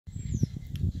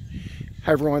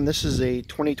Hi everyone, this is a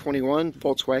 2021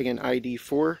 Volkswagen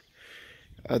ID.4.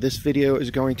 This video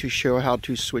is going to show how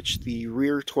to switch the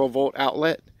rear 12 volt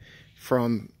outlet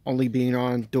from only being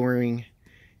on during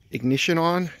ignition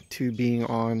on to being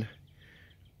on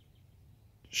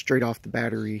straight off the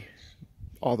battery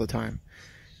all the time.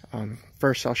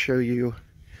 First I'll show you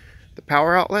the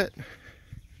power outlet.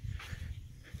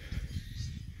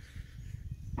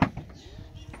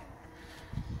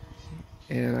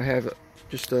 And I have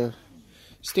just a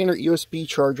standard USB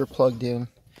charger plugged in.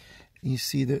 You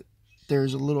see that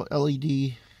there's a little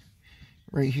LED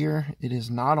right here. It is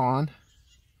not on.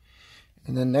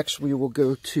 And then next we will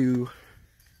go to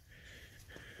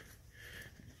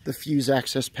the fuse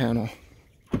access panel.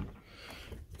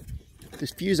 This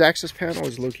fuse access panel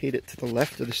is located to the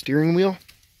left of the steering wheel.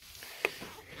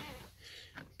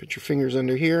 Put your fingers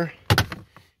under here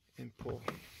and pull.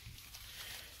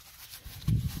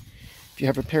 If you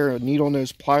have a pair of needle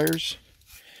nose pliers,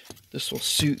 this will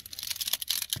suit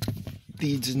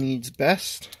these needs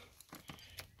best.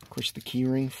 Of course, the key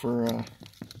ring for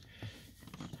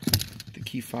the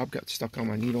key fob got stuck on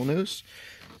my needle nose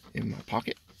in my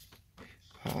pocket.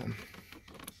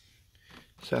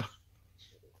 So,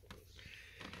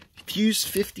 fuse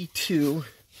 52,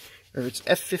 or it's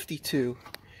F52,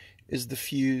 is the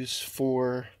fuse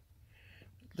for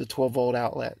the 12 volt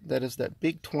outlet. That is that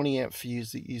big 20 amp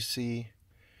fuse that you see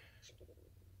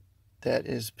that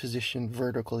is positioned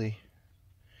vertically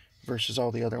versus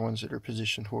all the other ones that are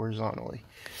positioned horizontally.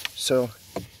 So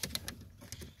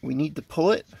we need to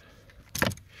pull it,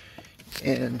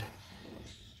 and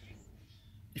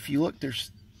if you look, there's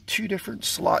two different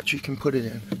slots you can put it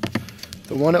in.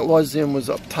 The one it was in was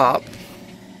up top,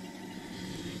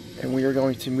 and we are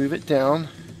going to move it down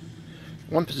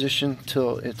one position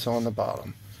till it's on the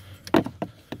bottom.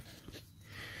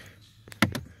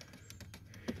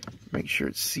 Make sure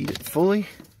it's seated fully,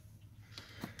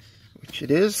 which it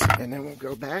is, and then we'll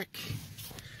go back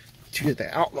to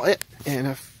the outlet, and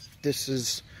if this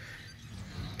is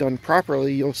done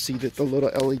properly, you'll see that the little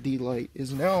LED light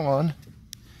is now on.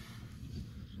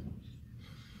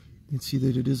 You can see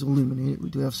that it is illuminated. We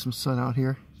do have some sun out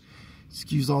here.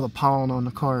 Excuse all the pollen on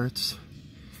the car. It's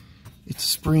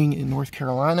spring in North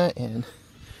Carolina, and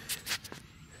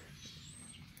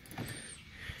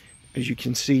as you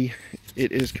can see,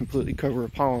 it is completely covered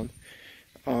with pollen.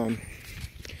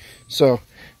 So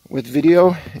with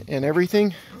video and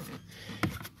everything,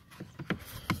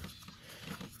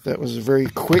 that was a very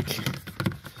quick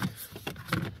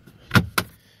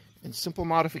and simple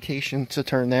modification to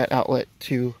turn that outlet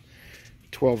to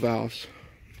 12 valves.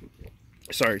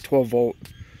 Sorry, 12 volt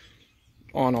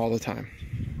on all the time.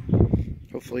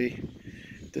 Hopefully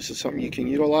this is something you can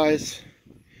utilize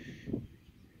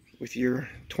with your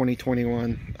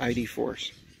 2021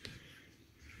 ID.4s.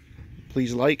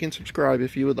 Please like and subscribe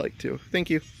if you would like to. Thank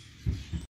you.